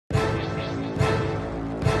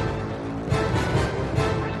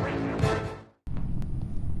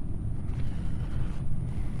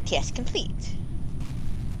Task complete.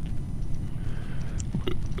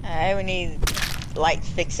 Alright, we need light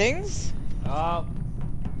fixings. Oh.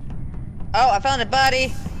 Oh, I found a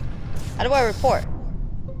body. How do I report?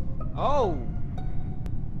 Oh.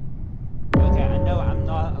 Okay, I know I'm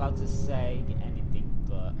not allowed to say anything,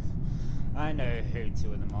 but I know who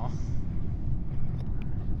two of them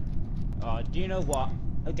are. Do you know what?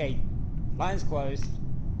 Okay, line's closed.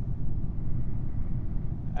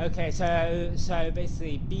 Okay, so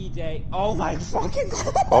basically B-Day. Oh my fucking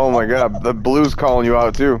god! Oh my god, the blue's calling you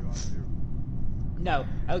out too. No,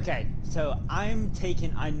 okay, so I'm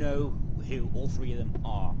taking. I know who all three of them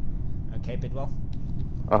are. Okay, Bidwell?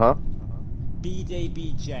 Uh-huh. B-Day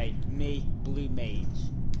BJ, me, Blue Mage.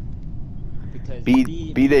 Because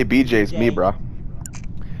B-Day BJ's me, bruh.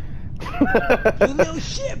 You little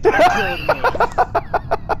shit killed me!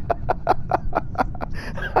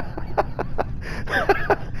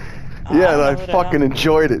 Yeah, and I fucking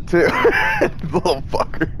enjoyed it too. Little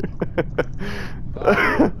fucker.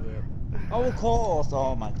 Oh, of course!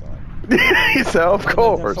 Oh my god. He said, of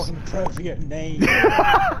course. Fucking appropriate name. And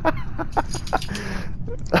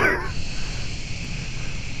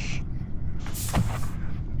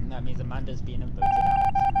that means Amanda's being voted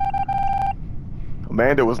out.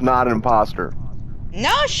 Amanda was not an imposter.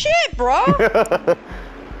 No shit, bro!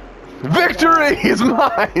 Victory is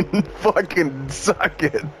mine! Fucking suck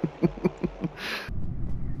it.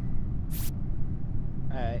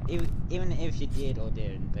 Even if you did or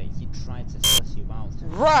didn't, but he tried to suss you out.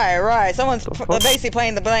 Right. Someone's basically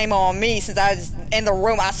playing the blame on me since I was in the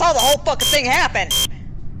room. I saw the whole fucking thing happen.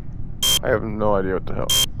 I have no idea what the hell.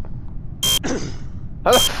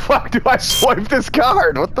 How the fuck do I swipe this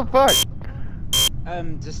card? What the fuck?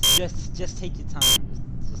 Just take your time.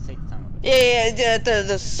 Just take your time with it. Yeah,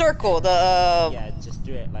 the circle, yeah, just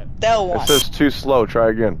do it like. That one. It says too slow. Try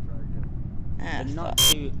again. Ah, but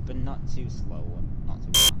not too slow. Not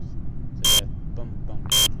too fast. So bum.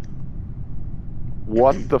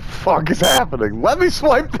 What the fuck is happening? Let me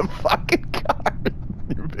swipe the fucking card,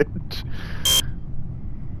 you bitch.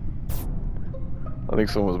 I think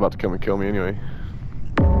someone was about to come and kill me anyway.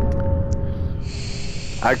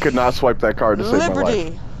 I could not swipe that card to save my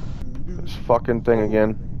life. This fucking thing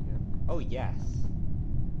again. Oh yes.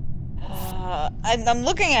 I'm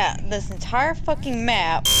looking at this entire fucking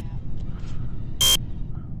map.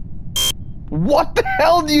 What the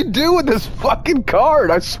hell do you do with this fucking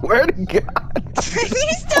card? I swear to God. You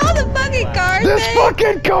stole the fucking card, This thing.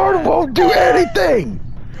 fucking card won't do anything.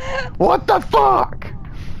 What the fuck?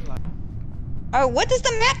 Oh, what does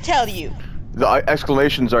the map tell you? The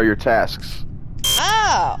exclamations are your tasks.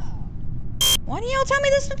 Oh. Why didn't y'all tell me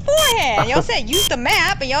this beforehand? Y'all said use the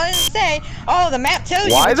map, and y'all didn't say, oh, the map tells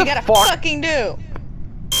you what you gotta fucking do.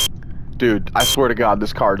 Dude, I swear to God,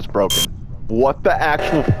 this card is broken. What the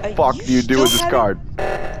actual fuck do you do with this card?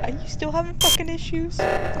 Are you still having fucking issues?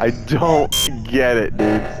 I don't get it,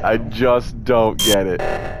 dude. I just don't get it.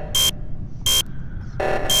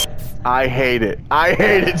 I hate it. I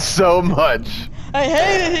hate it so much. I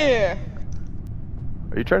hate it here.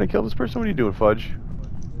 Are you trying to kill this person? What are you doing, Fudge?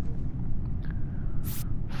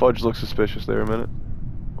 Fudge looks suspicious there a minute.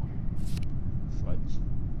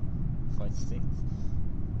 Fudge stinks.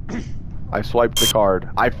 I swiped the card.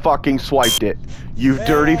 I fucking swiped it. You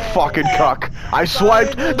dirty fucking cuck. I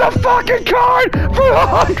swiped the fucking card for the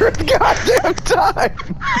 100th goddamn time.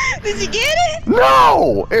 Did you get it?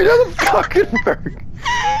 No! It doesn't fucking work.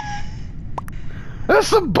 That's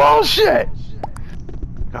some bullshit.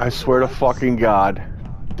 I swear to fucking God.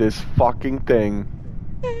 This fucking thing.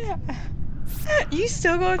 You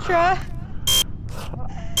still gonna try?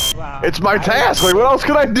 Wow. It's my task. Like, what else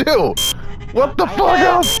could I do? What the fuck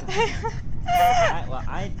else? Well,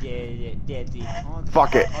 I did the.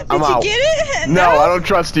 Fuck it. I'm out. Did you get it? No, I don't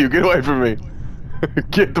trust you. Get away from me.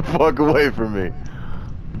 Get the fuck away from me.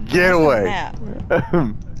 Get away.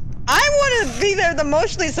 I want to be there to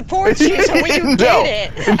emotionally support you, so when you No.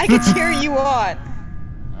 get it, I can cheer you on.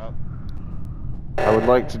 I would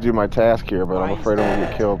like to do my task here, but I'm afraid I'm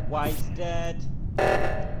gonna get killed. White's dead.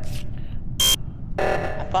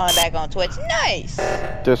 I'm falling back on Twitch. Nice.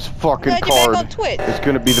 This fucking Glad you're back on card Twitch. is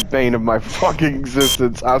gonna be the bane of my fucking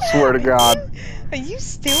existence. I swear to God. Are you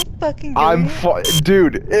still fucking doing it?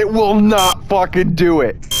 Dude, it will not fucking do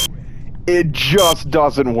it. It just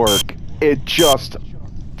doesn't work. It just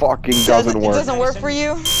fucking doesn't work. It doesn't work for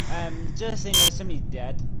you? Just so you know, somebody's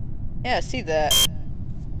dead. Yeah, I see that.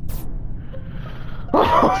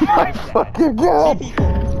 Oh my fucking God.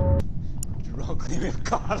 Struggling with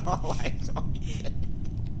God Almighty.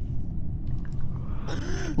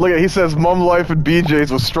 Look at, he says Mum Life and BJ's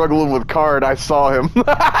was struggling with card. I saw him.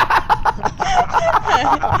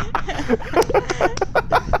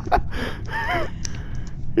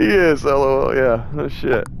 He is, lol, yeah, no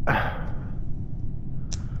shit.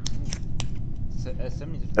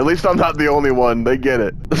 At least I'm not the only one, they get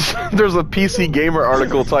it. There's a PC Gamer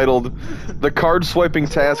article titled, "The card swiping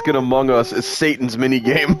task in Among Us is Satan's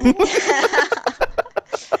minigame." I've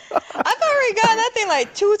already gotten that thing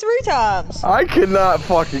like 2 or 3 times. I cannot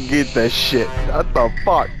fucking get that shit. What the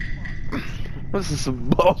fuck? This is some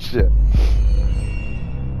bullshit.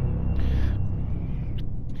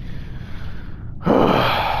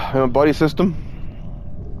 Buddy system?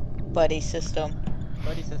 Buddy system.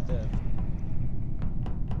 Buddy system.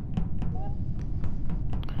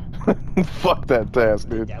 Fuck that task,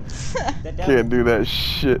 dude. Can't do that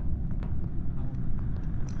shit.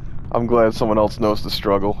 I'm glad someone else knows the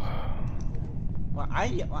struggle. Well, I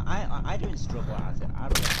don't struggle at it.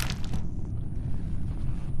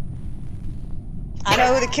 I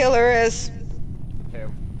know who the killer is.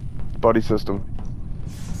 Who? Buddy system.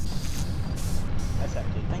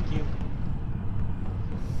 Accepted. Thank you.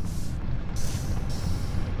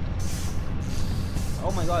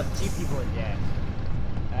 Oh my god, 2 people in there.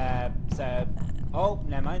 Oh,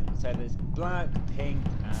 never mind. So there's black, pink,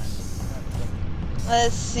 and...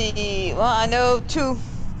 Let's see. Well, I know 2.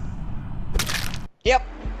 Yep.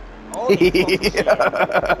 Oh,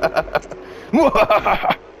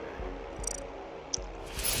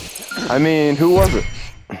 I mean, who was it?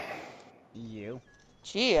 You.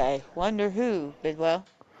 Gee, I wonder who, Bidwell.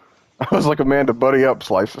 I was like Amanda, buddy up,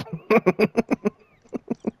 slice.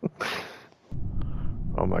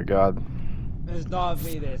 Oh my god. It's not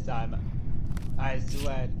me this time. I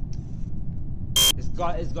swear. It's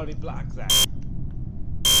got to be black then.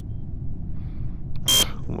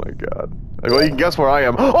 Oh my god. Well, you can guess where I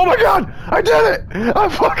am. Oh my god! I did it! I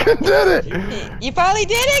fucking did it! You finally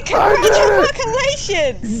did it?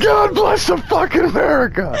 Congratulations! God bless the fucking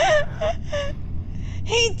America!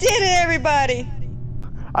 He did it, everybody!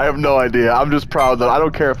 I have no idea. I'm just proud that I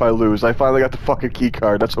don't care if I lose. I finally got the fucking key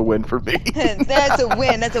card. That's a win for me. That's a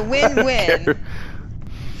win. That's a win-win.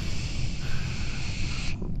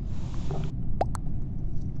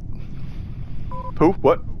 Who?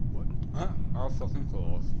 What? Huh? I'll fucking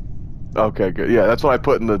close. Okay, good. Yeah, that's what I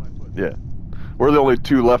put in the... Yeah. We're the only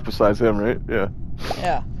 2 left besides him, right? Yeah.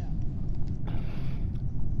 Yeah.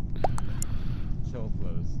 So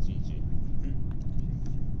close. GG.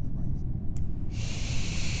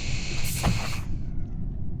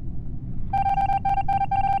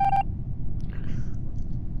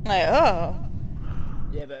 Like, oh.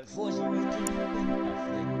 Yeah, but fortunately,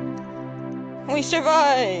 We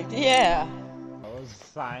survived, yeah. I was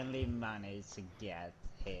finally managed to get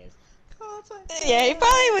his cards. Yeah, he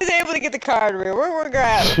finally was able to get the card real. We're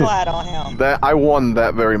glad on him. That I won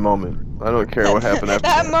that very moment. I don't care what happened after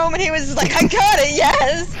that moment, he was like, I got it,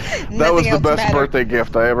 yes! That was the best mattered. birthday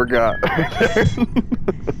gift I ever got.